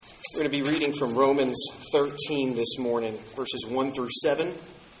We're going to be reading from Romans 13 this morning, verses 1 through 7.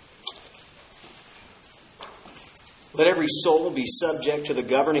 Let every soul be subject to the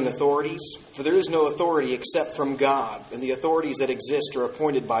governing authorities, for there is no authority except from God, and the authorities that exist are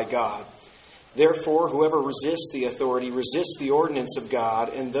appointed by God. Therefore, whoever resists the authority resists the ordinance of God,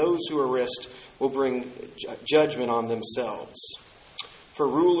 and those who resist will bring judgment on themselves. For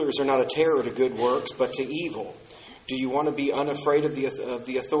rulers are not a terror to good works, but to evil. Do you want to be unafraid of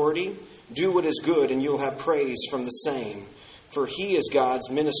the authority? Do what is good, and you'll have praise from the same. For he is God's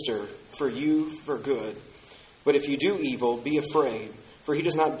minister for you for good. But if you do evil, be afraid, for he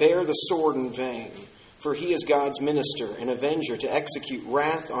does not bear the sword in vain. For he is God's minister, an avenger to execute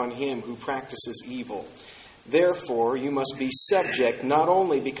wrath on him who practices evil. Therefore, you must be subject not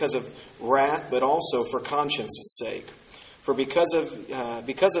only because of wrath, but also for conscience's sake. For because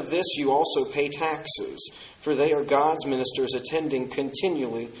of this you also pay taxes, for they are God's ministers attending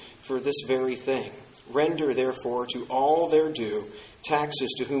continually for this very thing. Render therefore to all their due,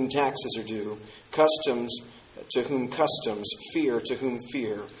 taxes to whom taxes are due, customs to whom customs, fear to whom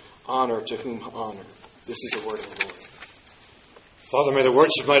fear, honor to whom honor. This is the word of the Lord. Father, may the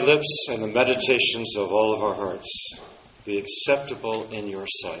words of my lips and the meditations of all of our hearts be acceptable in your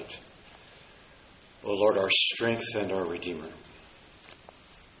sight. O Lord, our strength and our Redeemer.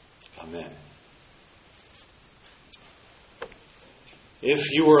 Amen.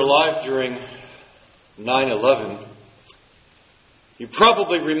 If you were alive during 9/11, you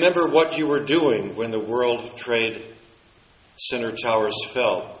probably remember what you were doing when the World Trade Center towers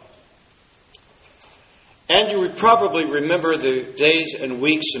fell. And you would probably remember the days and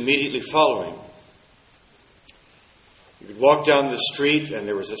weeks immediately following. You could walk down the street and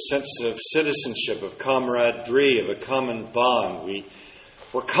there was a sense of citizenship, of camaraderie, of a common bond. We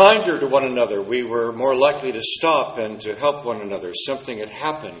were kinder to one another. We were more likely to stop and to help one another. Something had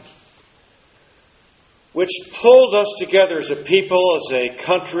happened which pulled us together as a people, as a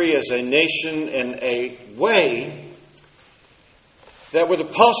country, as a nation in a way that, with the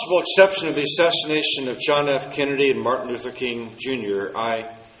possible exception of the assassination of John F. Kennedy and Martin Luther King Jr., I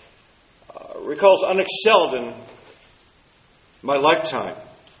recall as unexcelled in my lifetime.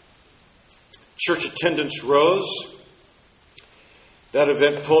 Church attendance rose. That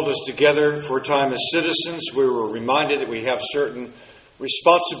event pulled us together for a time as citizens. We were reminded that we have certain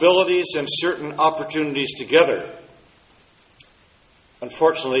responsibilities and certain opportunities together.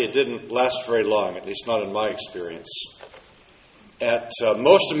 Unfortunately, it didn't last very long, at least not in my experience. At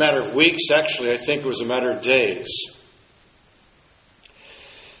most a matter of weeks, actually, I think it was a matter of days.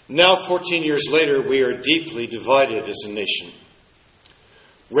 Now, 14 years later, we are deeply divided as a nation.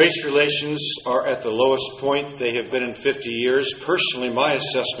 Race relations are at the lowest point they have been in 50 years. Personally, my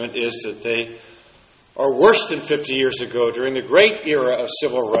assessment is that they are worse than 50 years ago during the great era of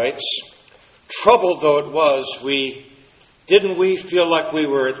civil rights. Troubled though it was, didn't we feel like we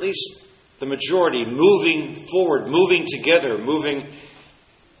were, at least the majority, moving forward, moving together, moving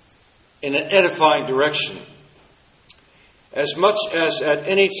in an edifying direction? As much as at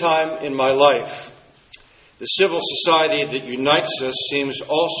any time in my life, the civil society that unites us seems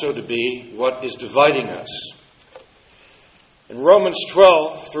also to be what is dividing us. In Romans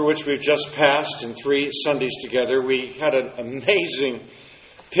 12, through which we've just passed in 3 Sundays together, we had an amazing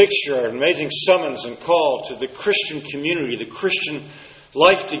picture, an amazing summons and call to the Christian community, the Christian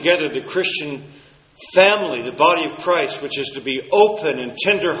life together, the Christian family, the body of Christ, which is to be open and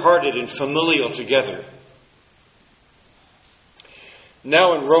tender-hearted and familial together.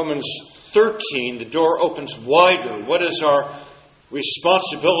 Now in Romans 13, the door opens wider. What is our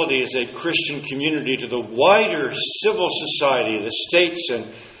responsibility as a Christian community to the wider civil society, the states and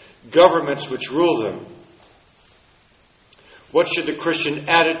governments which rule them? What should the Christian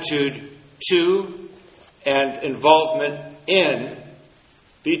attitude to and involvement in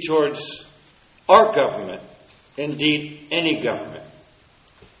be towards our government, indeed any government?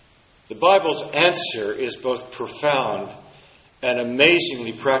 The Bible's answer is both profound and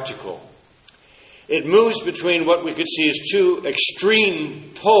amazingly practical. It moves between what we could see as 2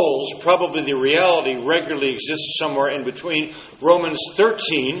 extreme poles. Probably the reality regularly exists somewhere in between Romans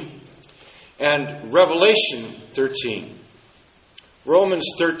 13 and Revelation 13. Romans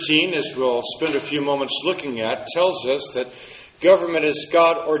 13, as we'll spend a few moments looking at, tells us that government is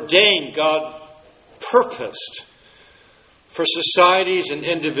God ordained, God purposed for societies and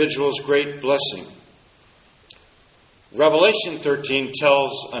individuals' great blessing. Revelation 13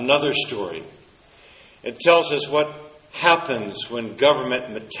 tells another story. It tells us what happens when government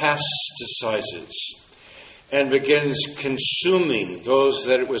metastasizes and begins consuming those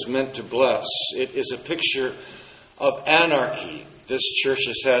that it was meant to bless. It is a picture of anarchy this church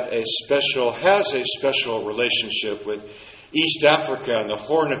has a special relationship with East Africa and the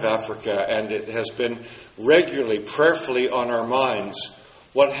Horn of Africa, and it has been regularly, prayerfully on our minds.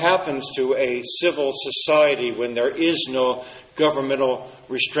 What happens to a civil society when there is no governmental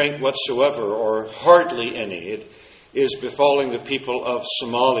restraint whatsoever, or hardly any? It is befalling the people of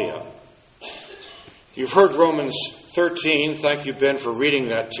Somalia. You've heard Romans 13. Thank you, Ben, for reading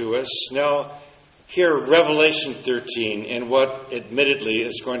that to us. Now, here, Revelation 13, in what admittedly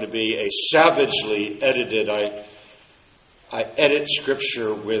is going to be a savagely edited, I edit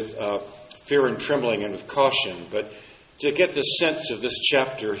Scripture with fear and trembling and with caution, but to get the sense of this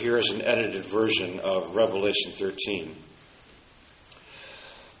chapter, here is an edited version of Revelation 13.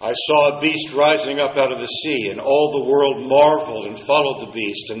 I saw a beast rising up out of the sea, and all the world marveled and followed the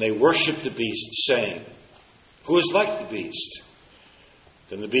beast, and they worshipped the beast, saying, "Who is like the beast?"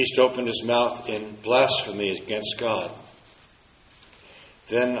 Then the beast opened his mouth in blasphemy against God.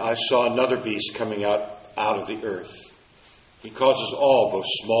 Then I saw another beast coming out of the earth. He causes all, both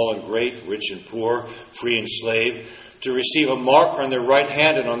small and great, rich and poor, free and slave, to receive a mark on their right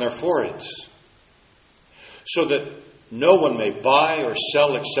hand and on their foreheads, so that no one may buy or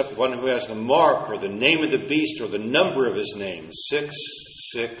sell except one who has the mark or the name of the beast or the number of his name,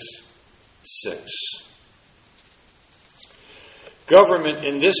 666. Government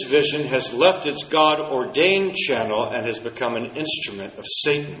in this vision has left its God-ordained channel and has become an instrument of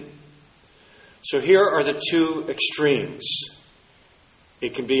Satan. So here are the two extremes.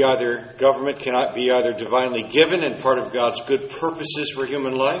 Government cannot be either divinely given and part of God's good purposes for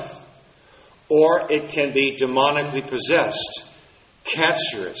human life, or it can be demonically possessed,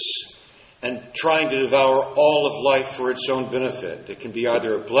 cancerous, and trying to devour all of life for its own benefit. It can be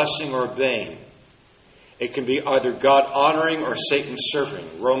either a blessing or a bane. It can be either God honoring or Satan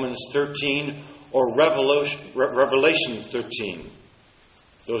serving. Romans 13 or Revelation 13.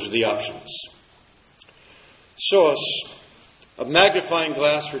 Those are the options. So, a magnifying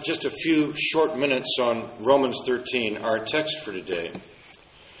glass for just a few short minutes on Romans 13, our text for today.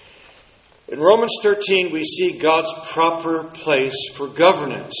 In Romans 13, we see God's proper place for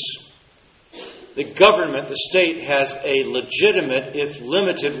governance. The government, the state, has a legitimate, if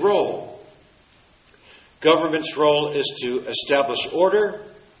limited, role. Government's role is to establish order,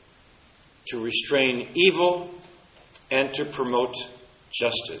 to restrain evil, and to promote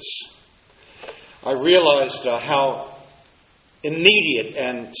justice. I realized how immediate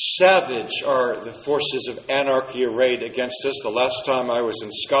and savage are the forces of anarchy arrayed against us. The last time I was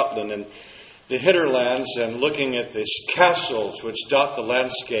in Scotland and the hinterlands and looking at these castles which dot the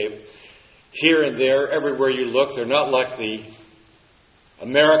landscape here and there, everywhere you look, they're not like the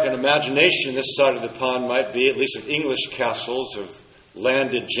American imagination this side of the pond might be, at least of English castles of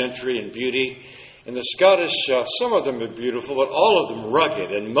landed gentry and beauty. In the Scottish, some of them are beautiful, but all of them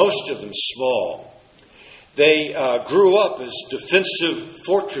rugged and most of them small. They grew up as defensive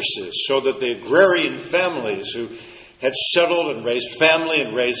fortresses so that the agrarian families who had settled and raised family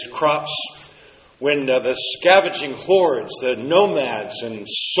and raised crops, when the scavenging hordes, the nomads and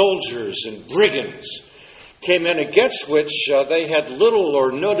soldiers and brigands came in, against which they had little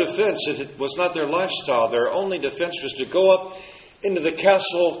or no defense. It was not their lifestyle. Their only defense was to go up into the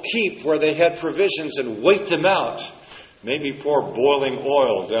castle keep where they had provisions and wait them out. Maybe pour boiling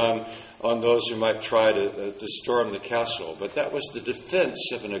oil down on those who might try to storm the castle. But that was the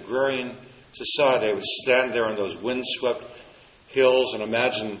defense of an agrarian society. I would stand there on those windswept hills and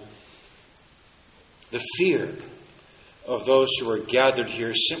imagine the fear of those who were gathered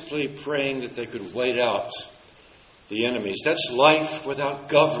here simply praying that they could wait out the enemies. That's life without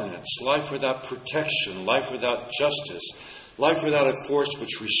governance, life without protection, life without justice, life without a force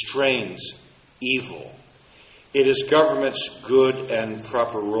which restrains evil. It is government's good and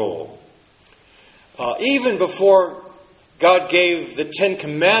proper role. Even before God gave the 10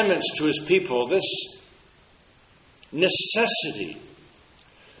 Commandments to His people, this necessity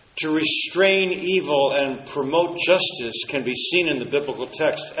to restrain evil and promote justice can be seen in the biblical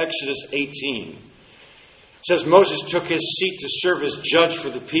text. Exodus 18. It says, Moses took his seat to serve as judge for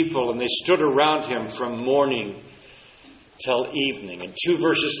the people, and they stood around him from morning till evening. And 2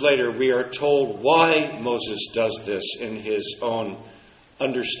 verses later, we are told why Moses does this in his own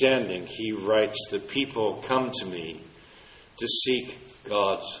understanding. He writes, the people come to me to seek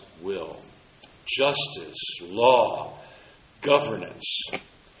God's will. Justice, law, governance.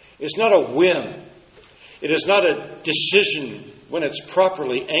 It's not a whim. It is not a decision, when it's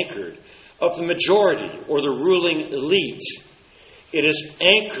properly anchored, of the majority or the ruling elite. It is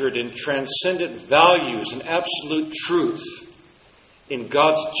anchored in transcendent values and absolute truth, in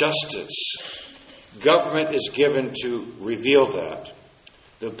God's justice Government is given to reveal that.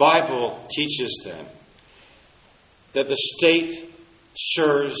 The Bible teaches then that the state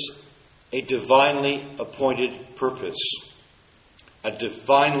serves a divinely appointed purpose, a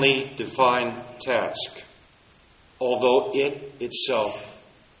divinely defined task, although it itself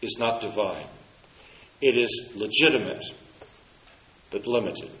is not divine. It is legitimate, but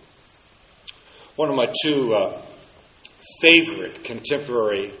limited. One of my two favorite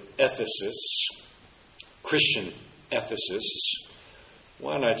contemporary ethicists, Christian ethicists,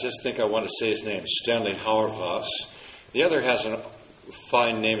 one I just think I want to say his name, Stanley Hauerwas. The other has a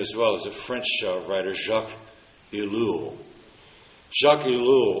fine name as well, as a French writer, Jacques Ellul. Jacques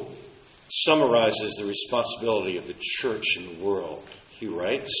Ellul summarizes the responsibility of the church in the world. He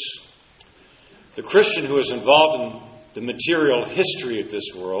writes, "The Christian who is involved in the material history of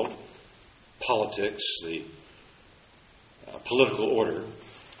this world, politics, the political order,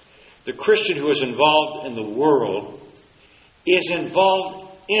 the Christian who is involved in the world is involved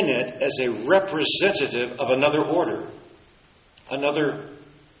in it as a representative of another order, another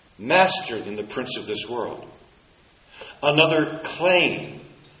master than the prince of this world, another claim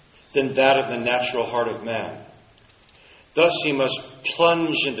than that of the natural heart of man. Thus he must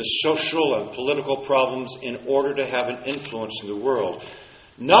plunge into social and political problems in order to have an influence in the world,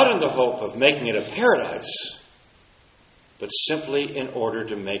 not in the hope of making it a paradise, but simply in order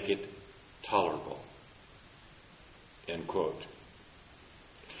to make it tolerable." End quote.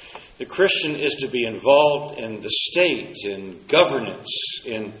 The Christian is to be involved in the state, in governance,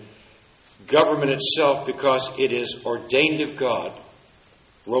 in government itself, because it is ordained of God,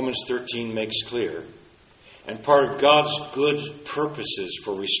 Romans 13 makes clear, and part of God's good purposes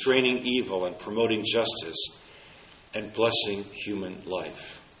for restraining evil and promoting justice and blessing human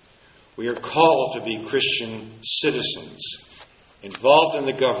life. We are called to be Christian citizens, involved in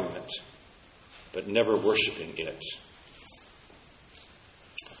the government, but never worshiping it.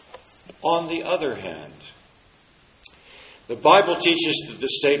 On the other hand, the Bible teaches that the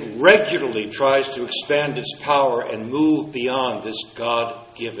state regularly tries to expand its power and move beyond this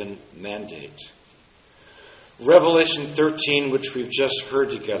God-given mandate. Revelation 13, which we've just heard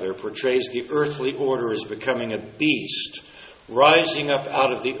together, portrays the earthly order as becoming a beast, rising up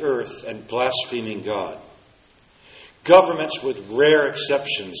out of the earth and blaspheming God. Governments, with rare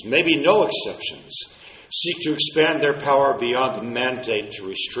exceptions, maybe no exceptions, seek to expand their power beyond the mandate to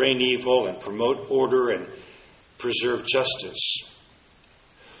restrain evil and promote order and preserve justice.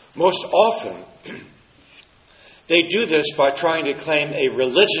 Most often, they do this by trying to claim a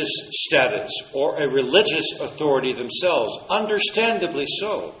religious status or a religious authority themselves, understandably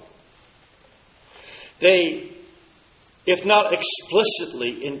so. They, if not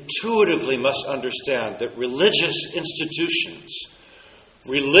explicitly, intuitively must understand that religious institutions,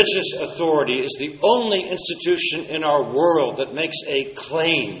 religious authority is the only institution in our world that makes a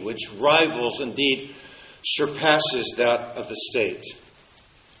claim which rivals, indeed surpasses that of the state.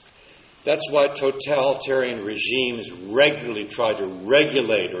 That's why totalitarian regimes regularly try to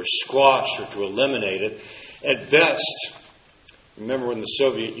regulate or squash or to eliminate it. At best, remember when the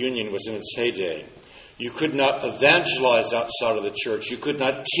Soviet Union was in its heyday, you could not evangelize outside of the church. You could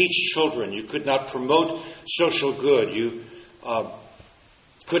not teach children. You could not promote social good. You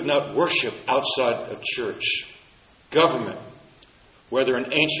could not worship outside of church. Government, whether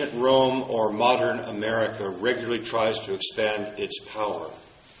in ancient Rome or modern America, regularly tries to expand its power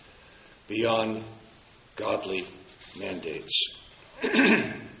beyond godly mandates.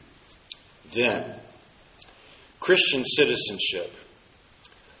 Then, Christian citizenship,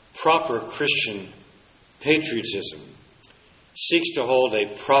 proper Christian patriotism, seeks to hold a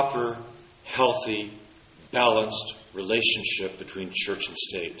proper, healthy, balanced relationship between church and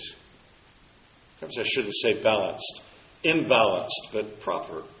state. Perhaps I shouldn't say balanced, imbalanced, but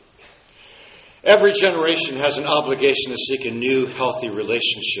proper. Every generation has an obligation to seek a new, healthy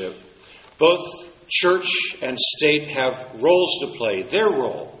relationship. Both church and state have roles to play, their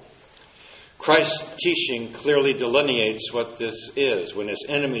role. Christ's teaching clearly delineates what this is when his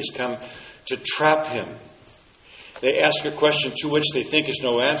enemies come to trap him. They ask a question to which they think is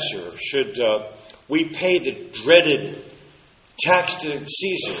no answer. Should we pay the dreaded tax to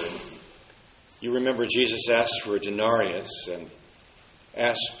Caesar? You remember Jesus asked for a denarius and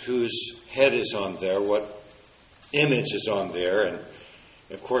asked whose head is on there, what image is on there. And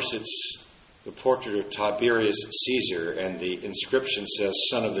of course it's the portrait of Tiberius Caesar, and the inscription says,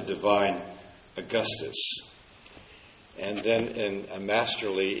 "Son of the divine Augustus." And then in a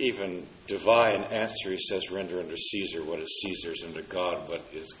masterly, even divine answer, he says, "Render unto Caesar what is Caesar's, and to God what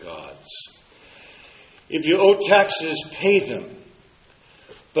is God's." If you owe taxes, pay them.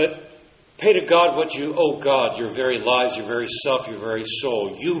 But Pay to God what you owe God, your very lives, your very self, your very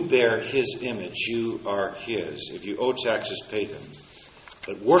soul. You bear His image. You are His. If you owe taxes, pay them.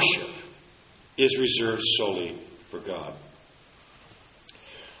 But worship is reserved solely for God.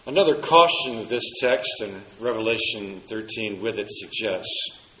 Another caution of this text, and Revelation 13 with it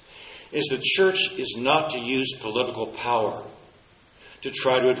suggests, is the church is not to use political power to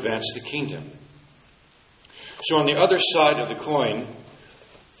try to advance the kingdom. So on the other side of the coin,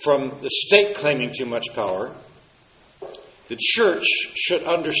 from the state claiming too much power, the church should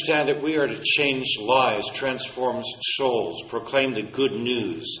understand that we are to change lives, transform souls, proclaim the good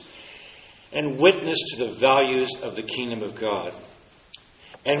news, and witness to the values of the kingdom of God.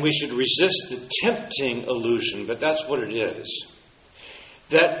 And we should resist the tempting illusion, but that's what it is,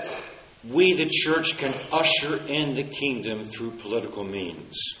 that we, the church, can usher in the kingdom through political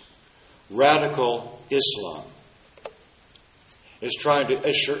means. Radical Islam is trying to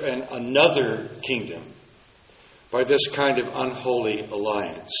usher in another kingdom by this kind of unholy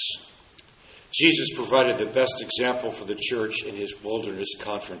alliance. Jesus provided the best example for the church in his wilderness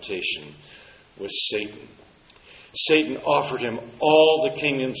confrontation with Satan. Satan offered him all the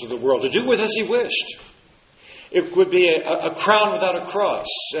kingdoms of the world to do with as he wished. It would be a crown without a cross.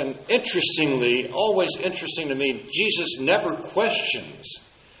 And interestingly, always interesting to me, Jesus never questions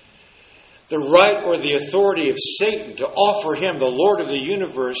the right or the authority of Satan to offer him, the Lord of the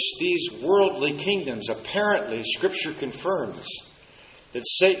universe, these worldly kingdoms. Apparently, Scripture confirms that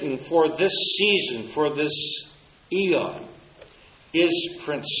Satan, for this season, for this eon, is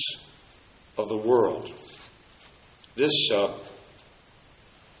prince of the world. The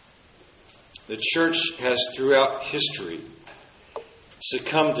church has throughout history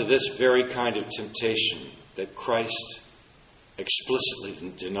succumbed to this very kind of temptation that Christ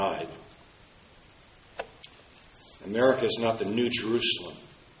explicitly denied. America is not the New Jerusalem,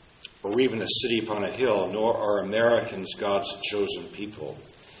 or even a city upon a hill, nor are Americans God's chosen people.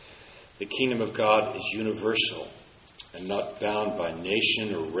 The kingdom of God is universal and not bound by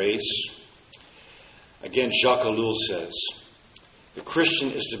nation or race. Again, Jacques Ellul says, the Christian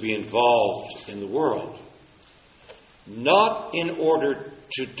is to be involved in the world, not in order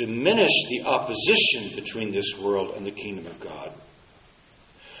to diminish the opposition between this world and the kingdom of God,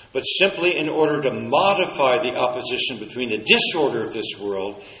 but simply in order to modify the opposition between the disorder of this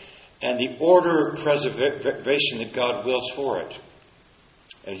world and the order of preservation that God wills for it.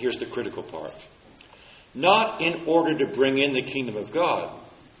 And here's the critical part. Not in order to bring in the kingdom of God,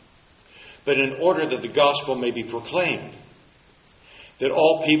 but in order that the gospel may be proclaimed, that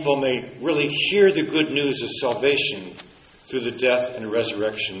all people may really hear the good news of salvation through the death and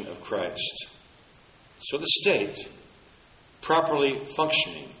resurrection of Christ. So the state, properly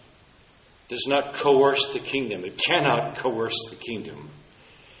functioning, does not coerce the kingdom. It cannot coerce the kingdom.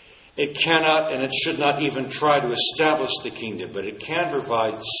 It cannot and it should not even try to establish the kingdom, but it can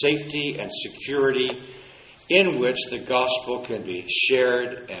provide safety and security in which the gospel can be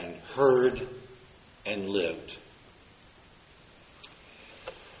shared and heard and lived.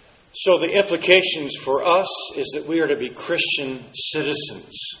 So the implications for us is that we are to be Christian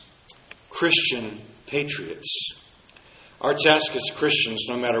citizens, Christian patriots. Our task as Christians,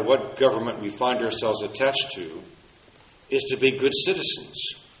 no matter what government we find ourselves attached to, is to be good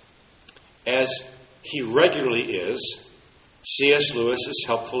citizens. As he regularly is, C.S. Lewis is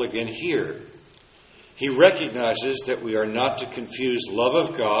helpful again here. He recognizes that we are not to confuse love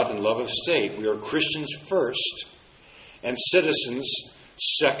of God and love of state. We are Christians first and citizens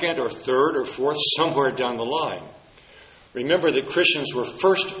second or third or fourth, somewhere down the line. Remember that Christians were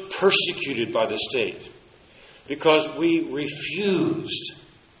first persecuted by the state because we refused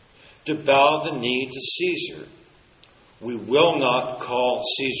to bow the knee to Caesar. We will not call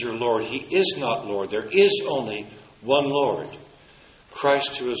Caesar Lord. He is not Lord. There is only one Lord,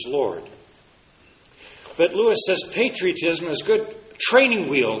 Christ who is Lord. But Lewis says patriotism is good training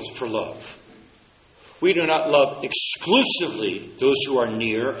wheels for love. We do not love exclusively those who are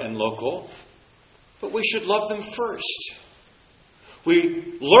near and local, but we should love them first.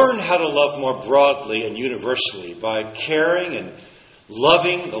 We learn how to love more broadly and universally by caring and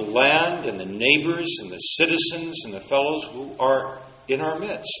loving the land and the neighbors and the citizens and the fellows who are in our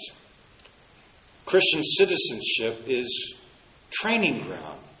midst. Christian citizenship is training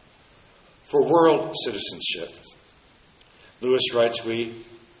ground for world citizenship. Lewis writes, we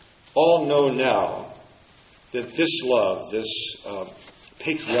all know now that this love, this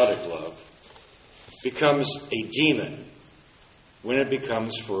patriotic love, becomes a demon when it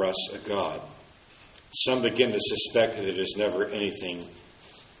becomes for us a god. Some begin to suspect that it is never anything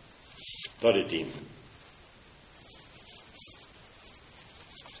but a demon.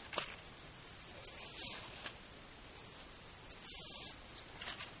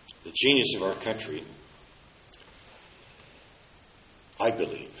 the genius of our country, I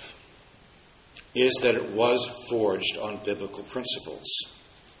believe, is that it was forged on biblical principles.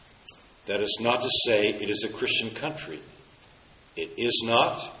 That is not to say it is a Christian country. It is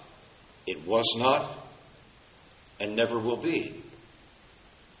not, it was not, and never will be.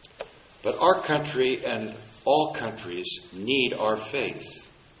 But our country and all countries need our faith.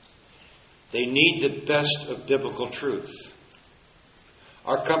 They need the best of biblical truth.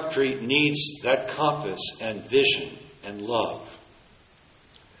 Our country needs that compass and vision and love.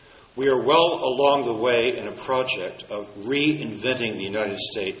 We are well along the way in a project of reinventing the United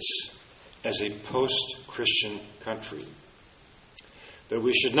States as a post-Christian country. But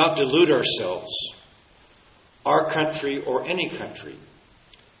we should not delude ourselves. Our country, or any country,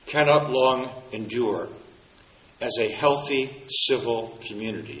 cannot long endure as a healthy civil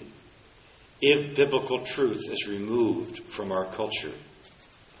community if biblical truth is removed from our culture.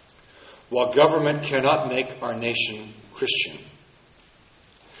 While government cannot make our nation Christian,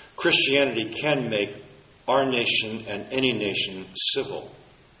 Christianity can make our nation and any nation civil.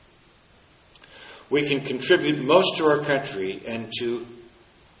 We can contribute most to our country and to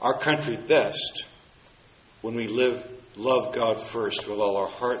our country best when we love God first with all our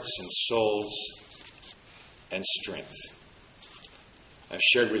hearts and souls and strength. I've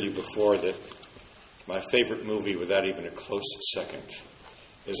shared with you before that my favorite movie, without even a close second,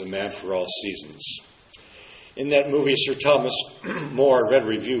 is A Man for All Seasons. In that movie, Sir Thomas More, I read a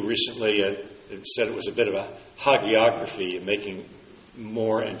review recently, it said it was a bit of a hagiography, making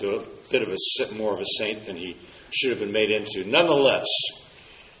More into a bit of more of a saint than he should have been made into. Nonetheless,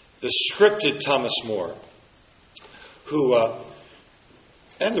 the scripted Thomas More,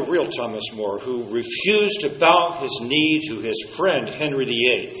 and the real Thomas More, who refused to bow his knee to his friend Henry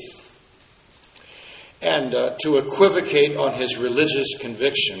VIII, and to equivocate on his religious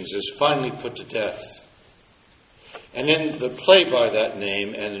convictions, is finally put to death. And in the play by that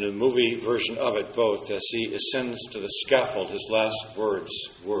name, and in the movie version of it both, as he ascends to the scaffold, his last words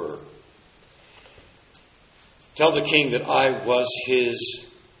were, "Tell the king that I was his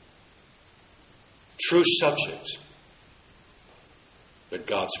true subject, but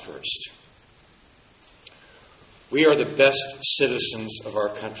God's first." We are the best citizens of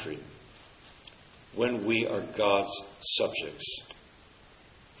our country when we are God's subjects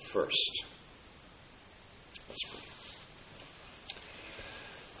first. Let's pray.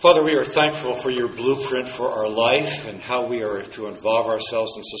 Father, we are thankful for your blueprint for our life and how we are to involve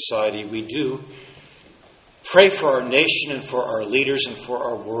ourselves in society. We do pray for our nation and for our leaders and for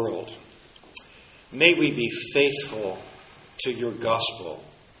our world. May we be faithful to your gospel,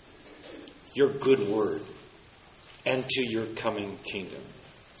 your good word, and to your coming kingdom.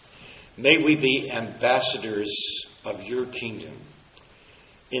 May we be ambassadors of your kingdom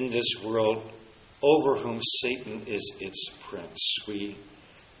in this world over whom Satan is its prince. We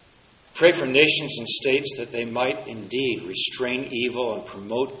pray for nations and states that they might indeed restrain evil and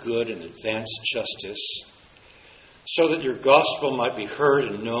promote good and advance justice, so that your gospel might be heard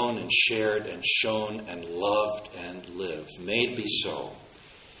and known and shared and shown and loved and lived. May it be so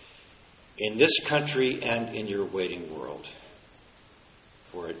in this country and in your waiting world.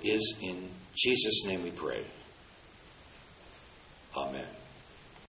 For it is in Jesus' name we pray. Amen.